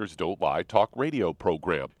Dead Doctors Don't Lie talk radio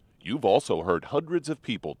program. You've also heard hundreds of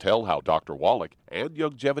people tell how Dr. Wallach and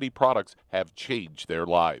longevity products have changed their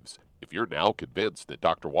lives. If you're now convinced that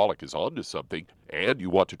Dr. Wallach is onto something and you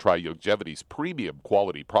want to try Longevity's premium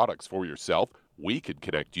quality products for yourself, we can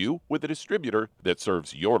connect you with a distributor that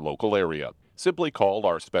serves your local area. Simply call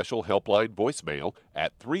our special helpline voicemail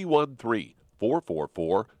at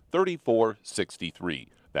 313-444-3463.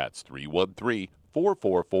 That's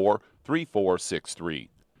 313-444-3463.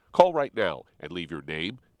 Call right now and leave your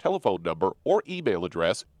name, telephone number, or email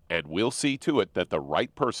address, and we'll see to it that the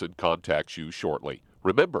right person contacts you shortly.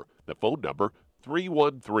 Remember, the phone number,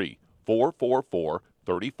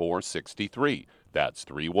 313-444-3463. That's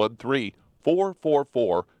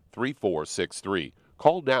 313-444-3463.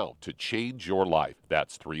 Call now to change your life.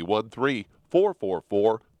 That's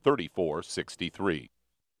 313-444-3463.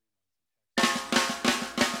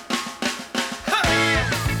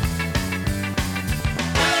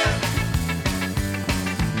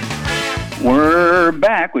 We're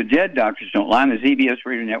back with Dead Doctors Don't Lie on the ZBS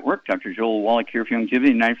Radio Network. Dr. Joel Wallach here for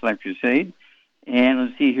Longevity, Knife Life Crusade. And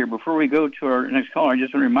let's see here, before we go to our next caller, I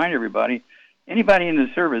just want to remind everybody, anybody in the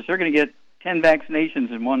service, they're going to get 10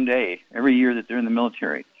 vaccinations in one day every year that they're in the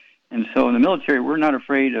military. And so in the military, we're not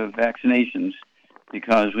afraid of vaccinations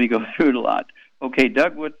because we go through it a lot. Okay,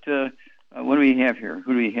 Doug, what do we have here?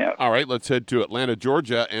 Who do we have? All right, let's head to Atlanta,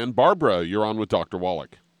 Georgia. And Barbara, you're on with Dr.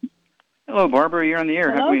 Wallach. Hello, Barbara. You're on the air.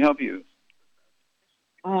 Hello? How can we help you?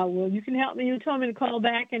 Well, you can help me. You told me to call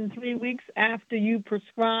back in 3 weeks after you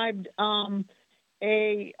prescribed a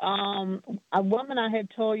woman I had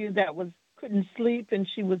told you that couldn't sleep and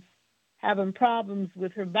she was having problems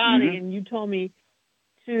with her body, and you told me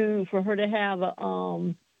for her to have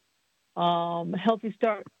a healthy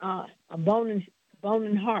start, a bone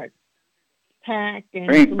and heart pack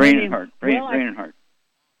and brain and heart. Brain and heart.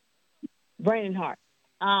 Brain and heart.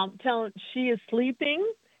 She is sleeping.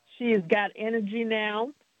 She has got energy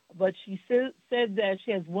now, but she said that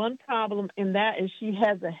she has one problem, and that is she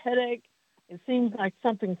has a headache. It seems like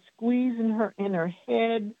something squeezing her in her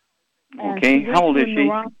head. Okay, how old is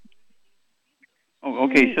she? Oh,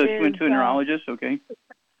 okay, so she went to a neurologist, okay.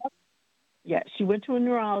 Yeah, she went to a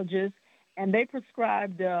neurologist, and they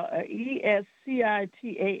prescribed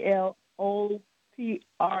ESCITALOPRAM.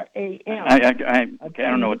 I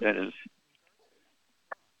don't know what that is.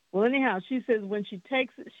 Well, anyhow, she says when she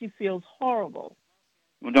takes it, she feels horrible.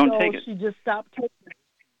 Well, don't take it. She just stopped taking it.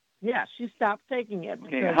 Yeah, she stopped taking it.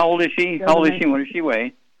 Okay, how old is she? How old is she? What does she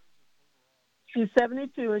weigh? She's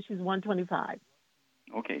 72 and she's 125.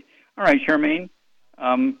 Okay. All right, Charmaine.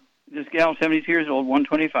 This gal, 72 years old,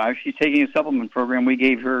 125. She's taking a supplement program we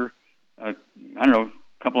gave her, a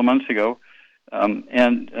couple of months ago.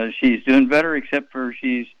 And she's doing better except for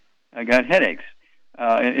she's got headaches.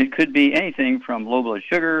 It could be anything from low blood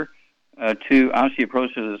sugar to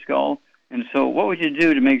osteoporosis of the skull. And so what would you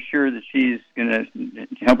do to make sure that she's going to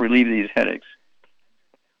help relieve these headaches?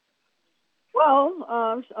 Well,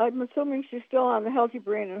 I'm assuming she's still on the Healthy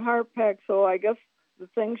Brain and Heart Pack, so I guess the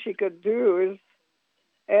thing she could do is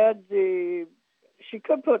she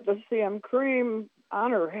could put the CM cream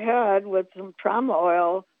on her head with some trauma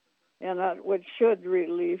oil, and that which should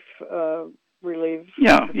relieve.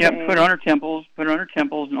 Yeah. Put it on her temples,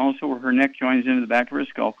 and also where her neck joins into the back of her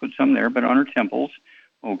skull. Put some there, but on her temples,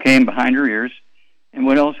 okay, and behind her ears. And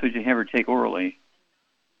what else would you have her take orally?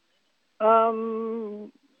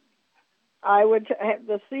 I would have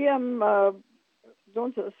the CM.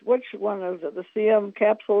 Which one is it? The CM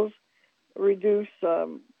capsules reduce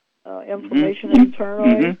inflammation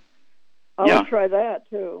internally. I Yeah. would try that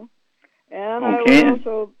too. And Okay.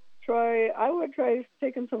 I would try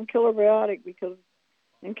taking some Killer Biotic, because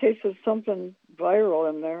in case there's something viral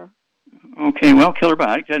in there. Okay, well, Killer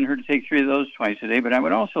Biotic doesn't hurt to take 3 of those twice a day, but I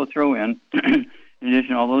would also throw in addition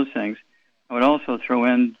to all those things, I would also throw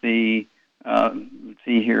in the,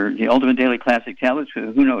 the Ultimate Daily Classic tablets.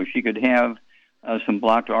 Who knows? She could have some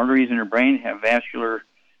blocked arteries in her brain, have vascular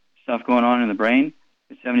stuff going on in the brain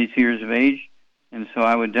at 72 years of age. And so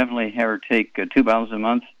I would definitely have her take 2 bottles a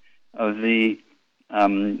month of the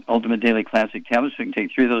Ultimate Daily Classic tablets. So you can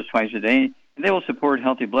take 3 of those twice a day. And they will support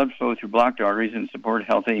healthy blood flow through blocked arteries and support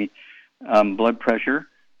healthy blood pressure.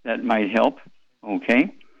 That might help.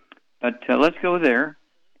 Okay. But let's go there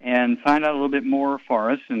and find out a little bit more for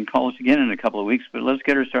us, and call us again in a couple of weeks. But let's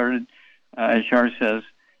get her started, as Shar says,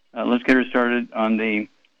 let's get her started on the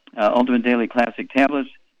Ultimate Daily Classic tablets.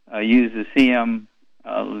 Use the CM,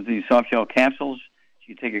 the soft gel capsules.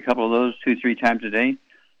 You take a couple of those 2-3 times a day,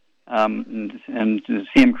 and the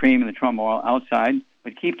CM cream and the trauma oil outside.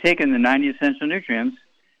 But keep taking the 90 essential nutrients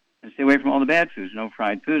and stay away from all the bad foods. No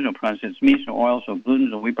fried foods, no processed meats, no oils, no gluten,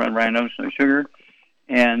 no wheat, bread, rye, nuts, no sugar.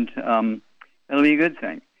 And that'll be a good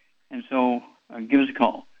thing. And so give us a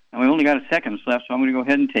call. Now, we've only got a seconds left, so I'm going to go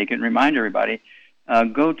ahead and take it and remind everybody.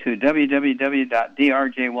 Go to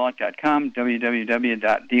www.drjwallach.com,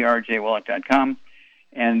 www.drjwallach.com,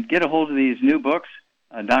 and get a hold of these new books,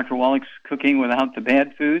 Dr. Wallach's Cooking Without the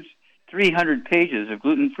Bad Foods, 300 pages of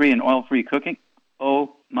gluten-free and oil-free cooking.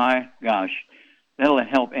 Oh, my gosh. That'll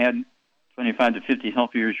help add 25 to 50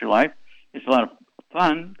 healthy years to your life. It's a lot of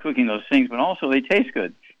fun cooking those things, but also they taste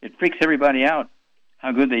good. It freaks everybody out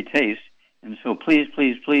how good they taste. And so please,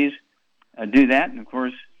 please, please do that. And, of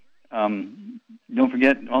course, don't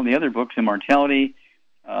forget all the other books, Immortality,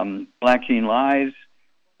 Black Gene Lies,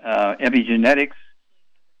 Epigenetics.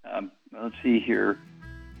 Let's see here.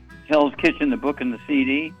 Hell's Kitchen, the book and the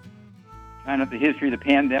CD. Kind of the history of the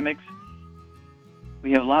pandemics.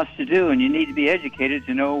 We have lots to do, and you need to be educated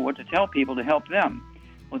to know what to tell people to help them.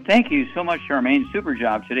 Well, thank you so much, Charmaine. Super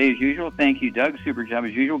job today, as usual. Thank you, Doug. Super job,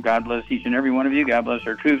 as usual. God bless each and every one of you. God bless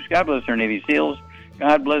our troops. God bless our Navy SEALs.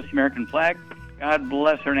 God bless the American flag. God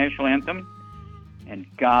bless our national anthem. And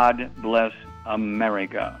God bless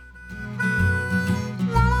America.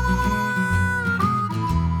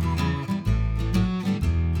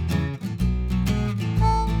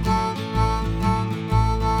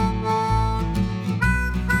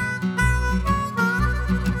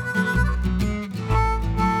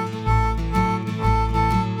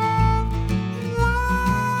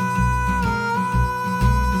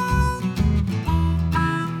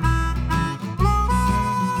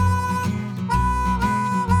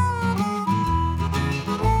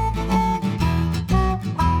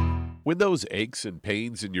 When those aches and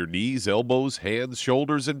pains in your knees, elbows, hands,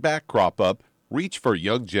 shoulders, and back crop up, reach for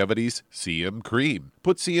Youngevity's CM Cream.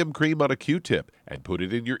 Put CM Cream on a Q-tip and put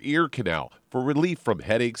it in your ear canal for relief from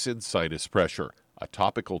headaches and sinus pressure. A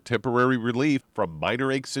topical temporary relief from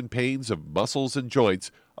minor aches and pains of muscles and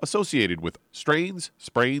joints associated with strains,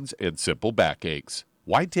 sprains, and simple backaches.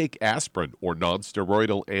 Why take aspirin or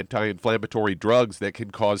non-steroidal anti-inflammatory drugs that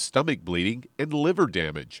can cause stomach bleeding and liver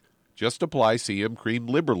damage? Just apply CM Cream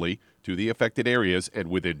liberally to the affected areas, and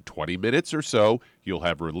within 20 minutes or so, you'll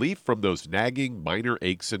have relief from those nagging minor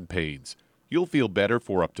aches and pains. You'll feel better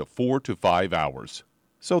for up to 4 to 5 hours.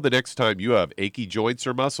 So the next time you have achy joints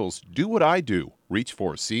or muscles, do what I do. Reach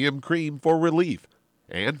for CM Cream for relief.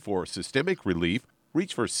 And for systemic relief,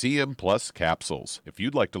 reach for CM Plus capsules. If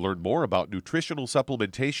you'd like to learn more about nutritional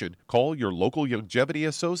supplementation, call your local Youngevity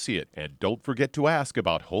associate. And don't forget to ask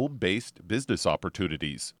about home-based business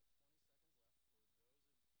opportunities.